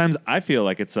 And sometimes I feel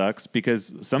like it sucks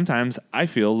because sometimes I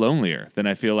feel lonelier than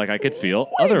I feel like I could feel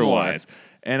otherwise. More.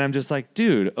 And I'm just like,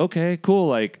 dude, okay, cool.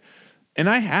 Like, and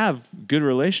I have good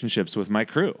relationships with my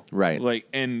crew. Right. Like,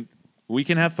 and we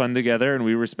can have fun together and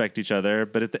we respect each other,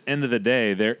 but at the end of the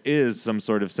day, there is some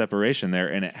sort of separation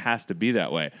there, and it has to be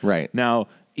that way. Right. Now,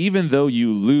 even though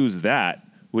you lose that,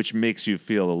 which makes you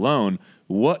feel alone,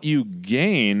 what you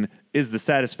gain is the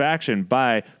satisfaction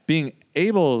by being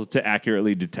able to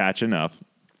accurately detach enough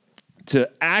to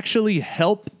actually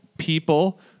help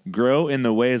people grow in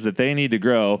the ways that they need to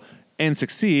grow and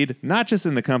succeed, not just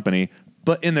in the company,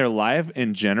 but in their life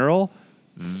in general.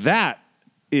 That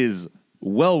is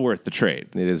well worth the trade.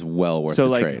 It is well worth the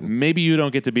trade. So, like, maybe you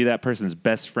don't get to be that person's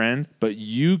best friend, but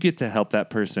you get to help that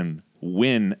person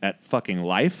win at fucking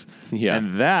life. Yeah.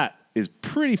 And that is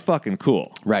pretty fucking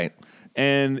cool. Right.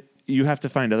 And you have to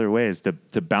find other ways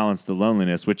to balance the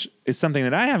loneliness, which is something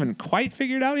that I haven't quite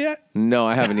figured out yet. No,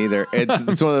 I haven't either. It's one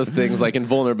of those things, like in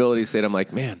vulnerability state, I'm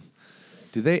like, man,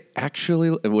 do they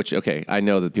actually, which, okay, I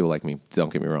know that people like me,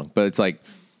 don't get me wrong, but it's like,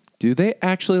 do they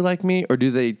actually like me, or do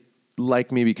they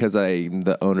like me because I'm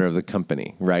the owner of the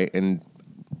company, right? And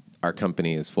our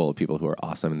company is full of people who are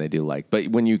awesome and they do like, but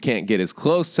when you can't get as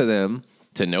close to them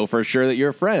to know for sure that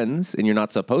you're friends, and you're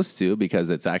not supposed to because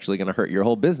it's actually going to hurt your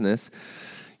whole business,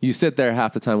 you sit there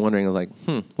half the time wondering, like,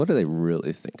 what do they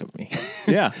really think of me?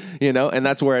 Yeah. You know, and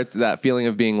that's where it's that feeling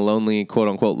of being lonely, quote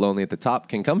unquote, lonely at the top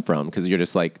can come from, because you're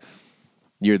just like,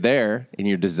 you're there and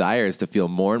your desire is to feel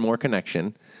more and more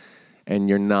connection, and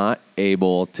you're not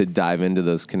able to dive into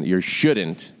those, you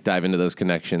shouldn't dive into those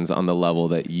connections on the level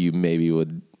that you maybe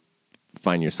would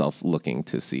find yourself looking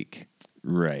to seek.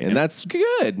 Right. And that's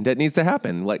good. That needs to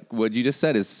happen. Like what you just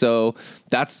said is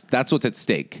that's what's at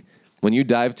stake. When you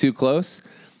dive too close,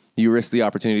 you risk the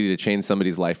opportunity to change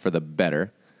somebody's life for the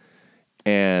better.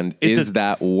 And is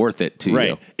that worth it to you?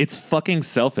 Right. It's fucking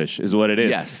selfish is what it is.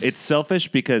 Yes. It's selfish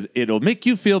because it'll make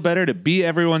you feel better to be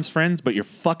everyone's friends, but you're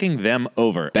fucking them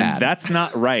over. Bad. And that's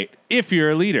not right if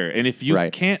you're a leader. And if you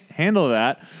can't handle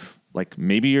that, like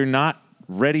maybe you're not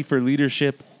ready for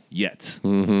leadership yet.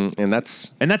 And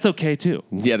that's okay too.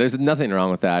 yeah. There's nothing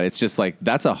wrong with that. It's just like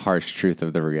that's a harsh truth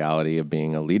of the reality of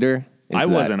being a leader. I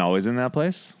wasn't always in that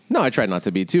place. No, I tried not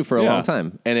to be too for a long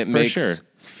time, and it makes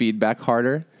feedback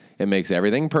harder. It makes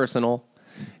everything personal,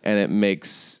 and it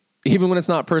makes even when it's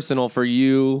not personal for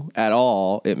you at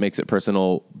all, it makes it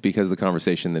personal because the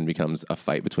conversation then becomes a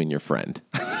fight between your friend,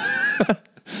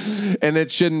 and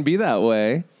it shouldn't be that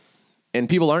way. And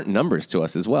people aren't numbers to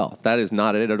us as well. That is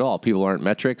not it at all. People aren't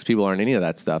metrics. People aren't any of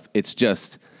that stuff. It's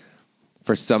just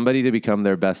for somebody to become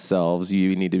their best selves,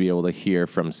 you need to be able to hear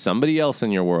from somebody else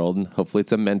in your world, hopefully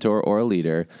it's a mentor or a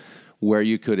leader, where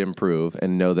you could improve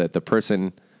and know that the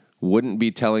person wouldn't be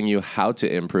telling you how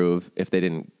to improve if they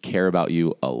didn't care about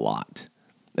you a lot.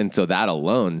 And so that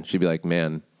alone should be like,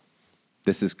 man,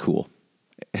 this is cool.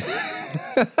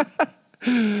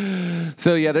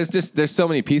 So yeah, there's so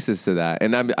many pieces to that.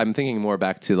 And I'm thinking more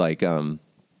back to like,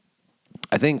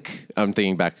 I think I'm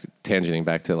tangenting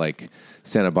back to like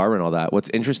Santa Barbara and all that. What's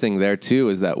interesting there too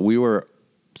is that we were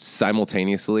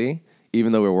simultaneously,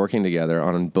 even though we were working together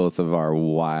on both of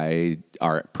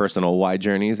our personal why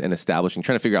journeys and trying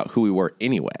to figure out who we were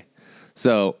anyway.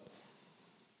 So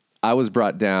I was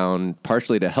brought down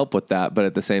partially to help with that, but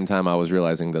at the same time, I was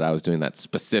realizing that I was doing that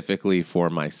specifically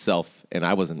for myself, and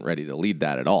I wasn't ready to lead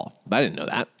that at all. I didn't know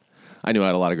that. I knew I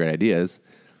had a lot of great ideas.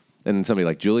 And somebody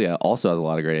like Julia also has a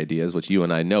lot of great ideas, which you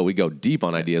and I know. We go deep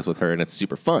on ideas with her, and it's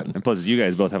super fun. And plus, you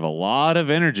guys both have a lot of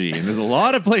energy, and there's a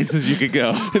lot of places you could go.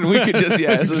 And we could just,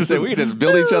 we could just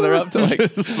build each other up to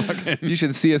like, you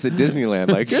should see us at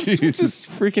Disneyland. Like, just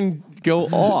freaking go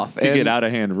off. And get out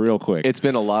of hand real quick. It's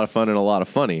been a lot of fun and a lot of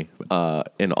funny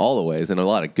in all the ways, and a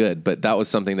lot of good. But that was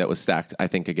something that was stacked, I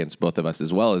think, against both of us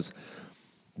as well as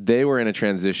they were in a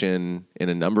transition in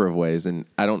a number of ways, and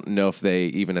I don't know if they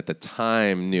even at the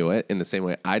time knew it in the same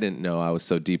way I didn't know I was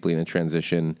so deeply in a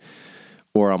transition,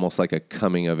 or almost like a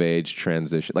coming of age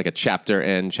transition, like a chapter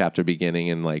end, chapter beginning,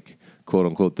 and like quote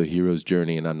unquote the hero's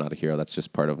journey. And I'm not a hero. That's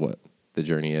just part of what the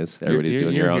journey is. Everybody's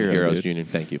doing your own hero's journey.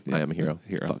 Thank you. Yeah. I am a hero.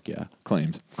 Fuck yeah.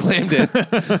 Claimed it.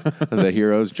 The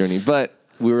hero's journey. But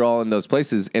we were all in those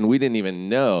places, and we didn't even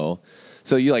know.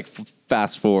 So you like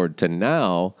fast forward to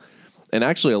now. And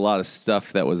actually a lot of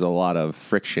stuff that was a lot of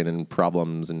friction and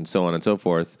problems and so on and so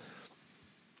forth,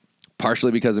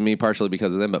 partially because of me, partially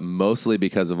because of them, but mostly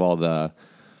because of all the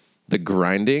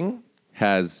grinding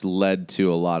has led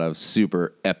to a lot of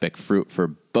super epic fruit for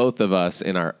both of us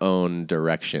in our own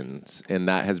directions. And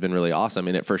that has been really awesome.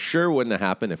 And it for sure wouldn't have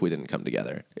happened if we didn't come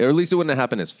together. Or at least it wouldn't have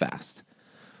happened as fast.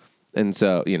 And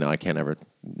so,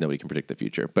 nobody can predict the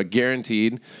future. But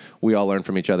guaranteed, we all learn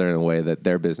from each other in a way that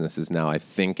their business is now, I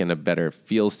think,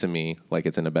 feels to me like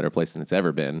it's in a better place than it's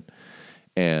ever been.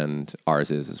 And ours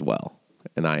is as well.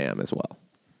 And I am as well.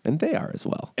 And they are as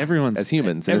well. As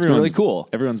humans. And it's really cool.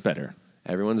 Everyone's better.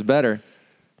 Everyone's better.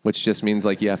 Which just means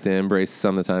like you have to embrace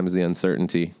sometimes the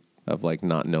uncertainty of like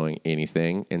not knowing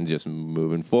anything and just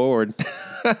moving forward.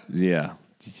 Yeah.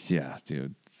 Yeah,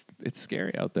 dude. It's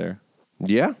scary out there.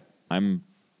 Yeah. I'm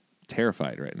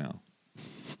terrified right now.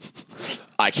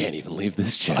 I can't even leave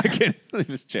this chair. I can't leave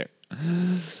this chair.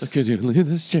 I can't even leave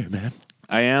this chair, man.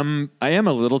 I am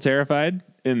a little terrified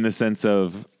in the sense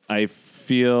of I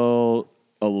feel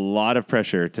a lot of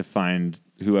pressure to find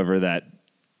whoever that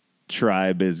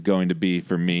tribe is going to be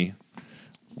for me.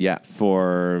 Yeah.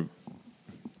 For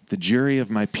the jury of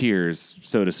my peers,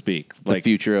 so to speak. The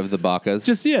future of the Bacas.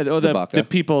 Just, the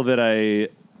people that I,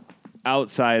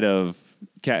 outside of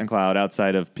Cat and Cloud,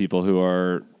 outside of people who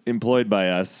are employed by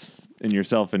us and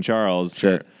yourself and Charles,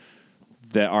 sure.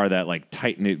 that are that like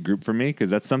tight-knit group for me,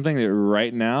 because that's something that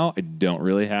right now I don't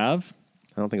really have.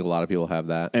 I don't think a lot of people have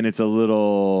that. And it's a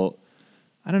little,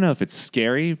 I don't know if it's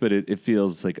scary, but it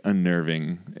feels like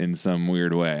unnerving in some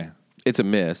weird way. It's a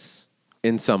miss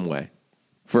in some way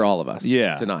for all of us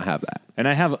to not have that. And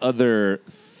I have other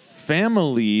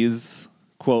families,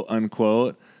 quote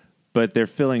unquote, but they're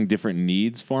filling different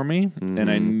needs for me. Mm-hmm.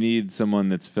 And I need someone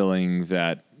that's filling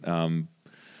that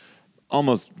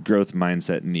almost growth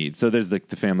mindset need. So there's the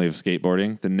family of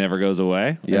skateboarding that never goes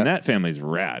away. Yep. And that family's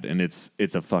rad. And it's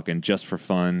a fucking just for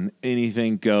fun.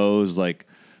 Anything goes. Like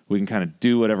we can kind of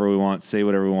do whatever we want, say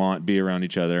whatever we want, be around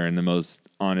each other in the most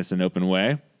honest and open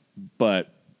way.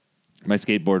 But my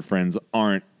skateboard friends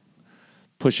aren't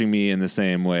pushing me in the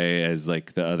same way as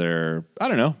like the other, I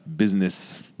don't know,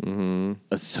 business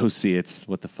associates.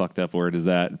 What the fucked up word is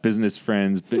that? Business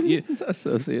friends.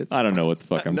 Associates. I don't know what the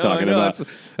fuck I'm talking about.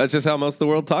 That's just how most of the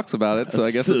world talks about it. So I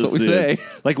guess that's what we say.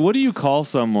 Like, what do you call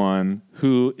someone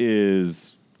who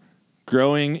is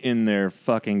growing in their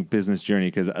fucking business journey?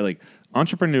 Because like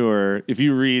entrepreneur, if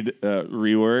you read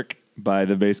Rework by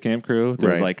the Base Camp crew.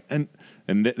 They're Right. like,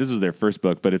 this was their first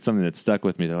book, but it's something that stuck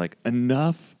with me. They're like,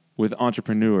 enough with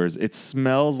entrepreneurs. It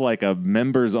smells like a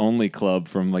members only club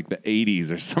from like the 80s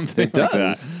or something It like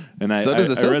does. that. And I So does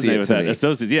I Associate resonate with to that. me.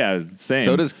 Associates, yeah, same.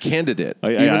 So does Candidate, Oh,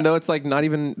 yeah, even yeah. though it's like not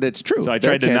even, it's true. So I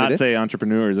They're tried to not candidates. say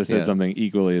entrepreneurs. I said Yeah. something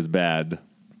equally as bad.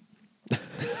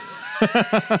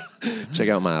 Check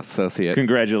out my associate.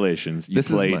 Congratulations. You This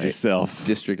is played my yourself.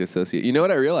 District associate. You know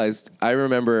what I realized? I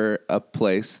remember a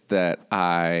place that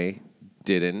I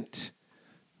didn't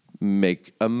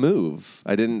make a move.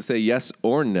 I didn't say yes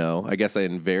or no. I guess I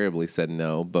invariably said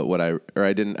no, but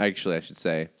I should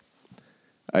say,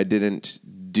 I didn't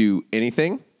do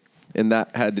anything. And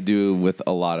that had to do with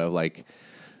a lot of like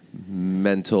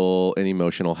mental and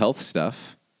emotional health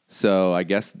stuff. So I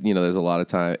guess, there's a lot of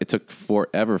time. It took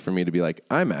forever for me to be like,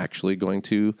 I'm actually going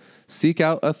to seek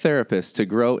out a therapist to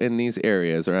grow in these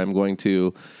areas, or I'm going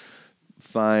to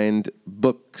find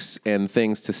books and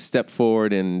things to step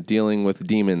forward in dealing with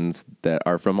demons that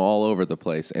are from all over the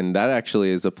place. And that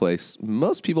actually is a place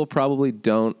most people probably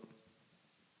don't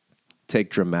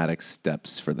take dramatic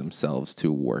steps for themselves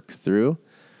to work through.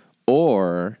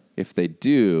 Or if they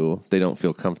do, they don't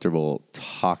feel comfortable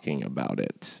talking about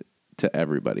it to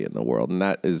everybody in the world. And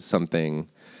that is something,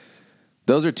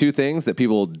 those are two things that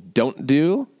people don't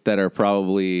do that are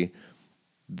probably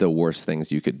the worst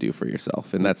things you could do for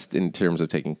yourself. And that's in terms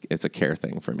of it's a care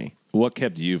thing for me. What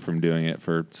kept you from doing it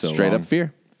for so long? Straight up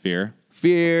fear. Fear?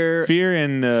 Fear. Fear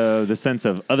in the sense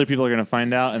of other people are going to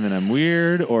find out and then I'm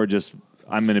weird, or just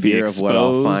I'm going to be Fear exposed. of what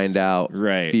I'll find out.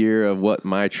 Right. Fear of what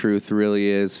my truth really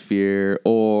is. Fear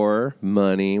or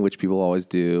money, which people always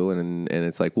do. And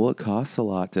it's like, well, it costs a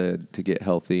lot to get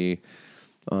healthy.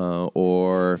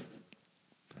 Or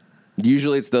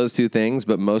usually it's those two things.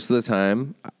 But most of the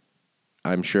time,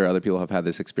 I'm sure other people have had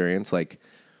this experience. Like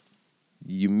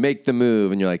you make the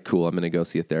move and you're like, cool, I'm going to go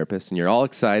see a therapist. And you're all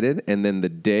excited. And then the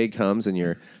day comes and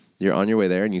you're on your way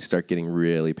there and you start getting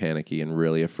really panicky and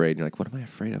really afraid. And you're like, what am I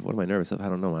afraid of? What am I nervous of? I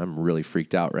don't know. I'm really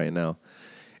freaked out right now.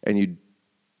 And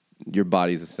your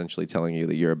body's essentially telling you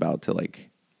that you're about to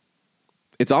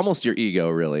it's almost your ego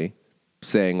really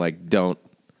saying like, don't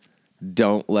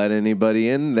let anybody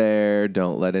in there.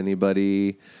 Don't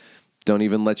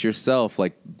even let yourself,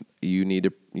 you need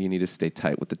to stay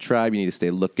tight with the tribe. You need to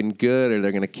stay looking good or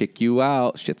they're going to kick you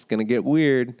out. Shit's going to get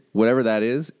weird. Whatever that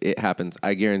is, it happens.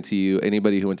 I guarantee you,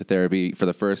 anybody who went to therapy for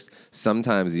the first,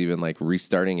 sometimes even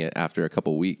restarting it after a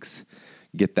couple weeks,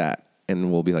 get that.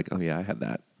 And we'll be like, oh yeah, I had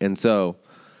that. And so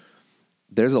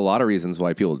there's a lot of reasons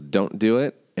why people don't do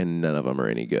it and none of them are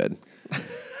any good.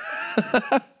 Do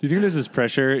you think there's this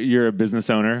pressure? You're a business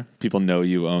owner. People know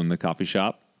you own the coffee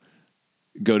shop.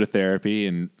 Go to therapy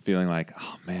and feeling like,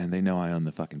 oh man, they know I own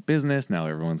the fucking business. Now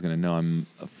everyone's going to know I'm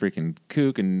a freaking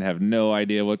kook and have no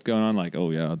idea what's going on. Like,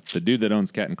 oh yeah, the dude that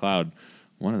owns Cat and Cloud,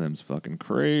 one of them's fucking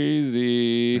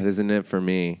crazy. That isn't it for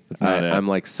me. That's not it.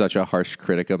 I'm such a harsh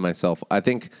critic of myself.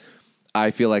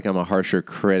 I feel like I'm a harsher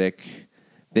critic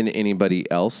than anybody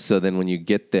else. So then when you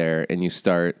get there and you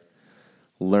start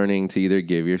learning to either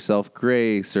give yourself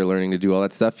grace or learning to do all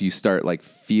that stuff, you start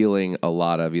feeling a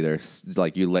lot of either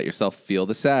you let yourself feel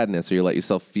the sadness or you let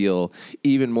yourself feel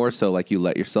even more so you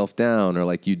let yourself down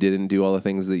or you didn't do all the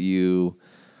things that you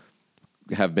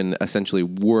have been essentially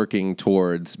working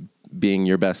towards being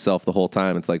your best self the whole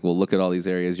time. It's well, look at all these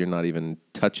areas you're not even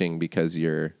touching because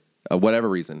you're whatever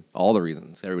reason, all the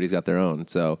reasons, everybody's got their own.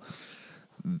 So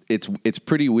it's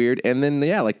pretty weird. And then,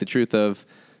 yeah, the truth of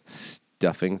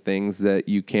stuffing things that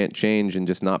you can't change and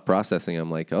just not processing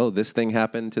them. Oh, this thing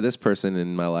happened to this person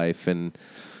in my life. And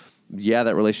yeah,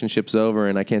 that relationship's over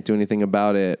and I can't do anything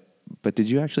about it. But did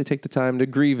you actually take the time to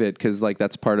grieve it? Because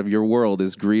that's part of your world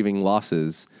is grieving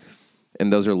losses.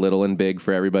 And those are little and big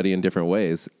for everybody in different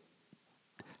ways.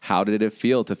 How did it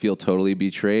feel to feel totally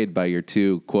betrayed by your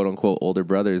two quote unquote older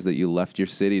brothers that you left your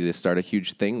city to start a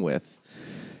huge thing with?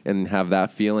 And have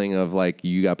that feeling of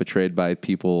you got betrayed by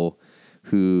people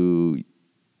who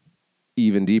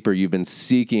even deeper, you've been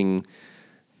seeking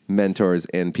mentors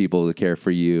and people to care for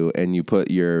you and you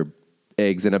put your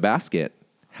eggs in a basket.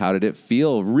 How did it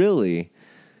feel really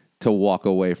to walk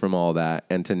away from all that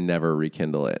and to never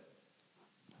rekindle it?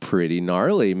 Pretty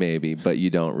gnarly maybe, but you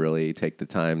don't really take the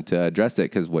time to address it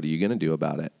because what are you going to do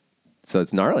about it? So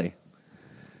it's gnarly.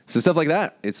 So stuff like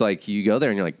that. It's you go there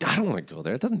and you're like, I don't want to go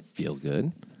there. It doesn't feel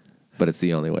good, but it's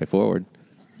the only way forward.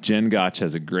 Jen Gotch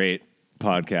has a great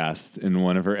podcast, and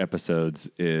one of her episodes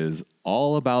is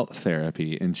all about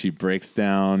therapy, and she breaks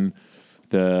down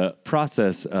the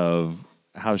process of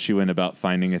how she went about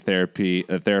finding a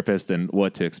therapist and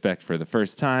what to expect for the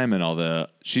first time and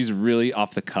she's really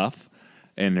off the cuff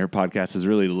and her podcast is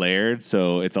really layered,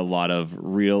 so it's a lot of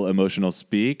real emotional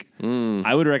speak.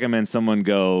 I would recommend someone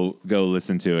go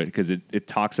listen to it because it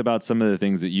talks about some of the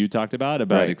things that you talked about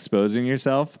Right. exposing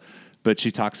yourself, but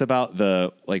she talks about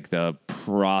the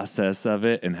process of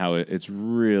it and how it's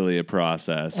really a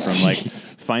process from like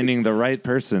finding the right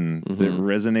person that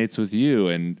resonates with you,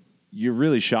 and you're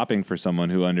really shopping for someone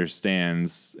who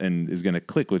understands and is going to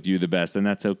click with you the best, and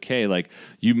that's okay. Like,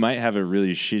 you might have a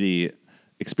really shitty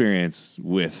experience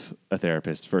with a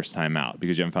therapist first time out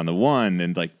because you haven't found the one,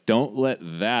 and like, don't let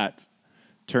that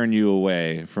turn you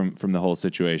away from the whole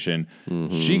situation.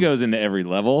 She goes into every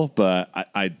level, but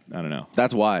I don't know.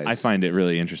 That's wise. I find it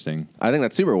really interesting. I think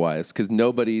that's super wise because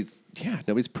nobody's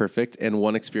perfect, and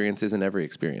one experience isn't every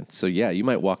experience. So yeah, you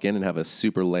might walk in and have a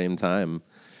super lame time.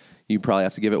 You probably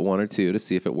have to give it 1 or 2 to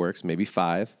see if it works, maybe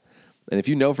 5. And if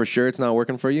you know for sure it's not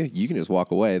working for you, you can just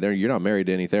walk away. You're not married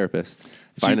to any therapist.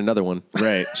 Find another one.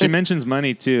 Right. She mentions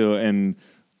money too, and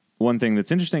one thing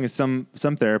that's interesting is some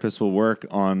therapists will work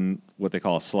on what they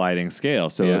call a sliding scale.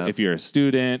 So if you're a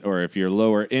student or if you're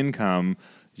lower income,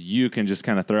 you can just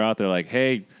kind of throw out there like,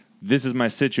 hey, this is my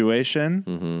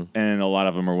situation. And a lot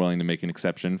of them are willing to make an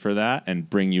exception for that and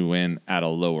bring you in at a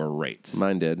lower rate.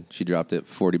 Mine did. She dropped it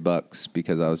 $40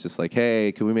 because I was just like,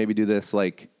 hey, could we maybe do this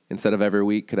like instead of every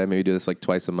week? Could I maybe do this like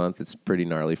twice a month? It's pretty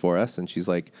gnarly for us. And she's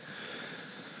like,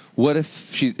 what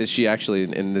if she actually,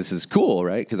 and this is cool,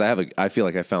 right? Because I feel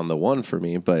like I found the one for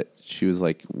me, but she was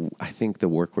like, I think the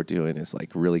work we're doing is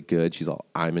like really good. She's all,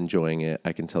 I'm enjoying it.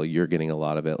 I can tell you're getting a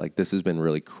lot of it. Like, this has been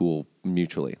really cool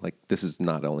mutually. Like, this is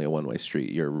not only a one-way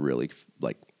street. You're really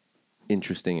like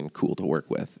interesting and cool to work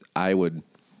with. I would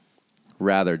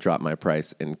rather drop my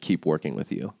price and keep working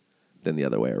with you than the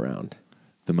other way around.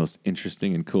 The most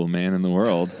interesting and cool man in the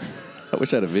world. I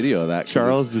wish I had a video of that.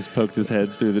 Charles just poked his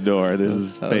head through the door. There's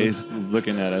his face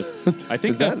looking at us. I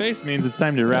think that face means it's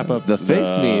time to wrap up the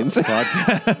face means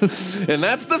podcast. And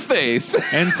that's the face.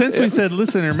 And since we said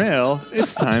listener mail,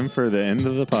 it's time for the end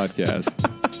of the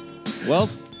podcast. Well,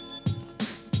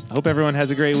 I hope everyone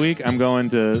has a great week. I'm going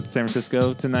to San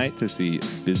Francisco tonight to see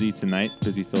Busy Tonight,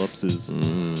 Busy Phillips'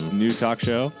 new talk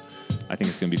show. I think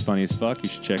it's going to be funny as fuck. You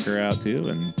should check her out too.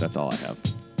 And that's all I have.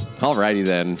 Alrighty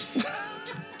then.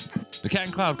 The Cat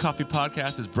and Cloud Coffee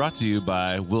Podcast is brought to you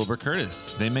by Wilbur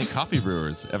Curtis. They make coffee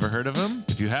brewers. Ever heard of them?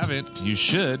 If you haven't, you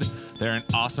should. They're an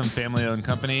awesome family-owned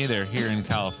company. They're here in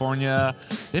California.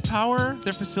 They power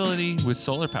their facility with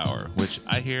solar power, which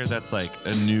I hear that's like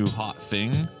a new hot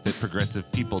thing that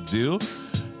progressive people do.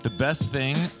 The best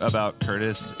thing about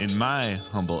Curtis, in my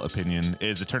humble opinion,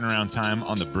 is the turnaround time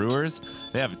on the brewers.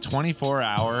 They have a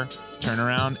 24-hour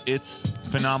turnaround. It's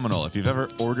phenomenal. If you've ever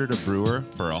ordered a brewer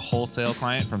for a wholesale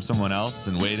client from someone else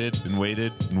and waited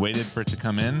for it to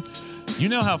come in, you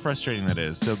know how frustrating that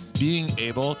is. So being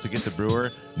able to get the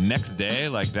brewer next day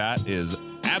like that is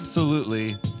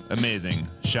absolutely amazing.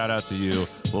 Shout out to you,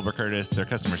 Wilbur Curtis. Their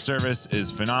customer service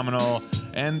is phenomenal,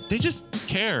 and they just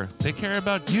care. They care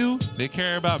about you, they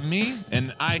care about me,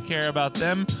 and I care about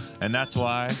them, and that's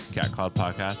why Cat Cloud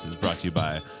Podcast is brought to you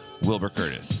by Wilbur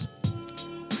Curtis.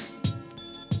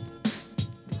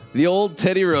 The old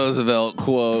Teddy Roosevelt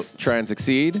quote, try and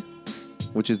succeed,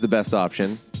 which is the best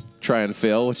option. Try and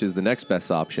fail, which is the next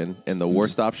best option. And the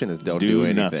worst option is don't do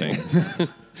anything.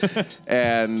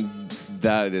 And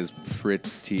that is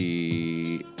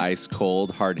pretty ice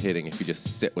cold, hard hitting if you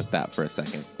just sit with that for a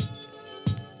second.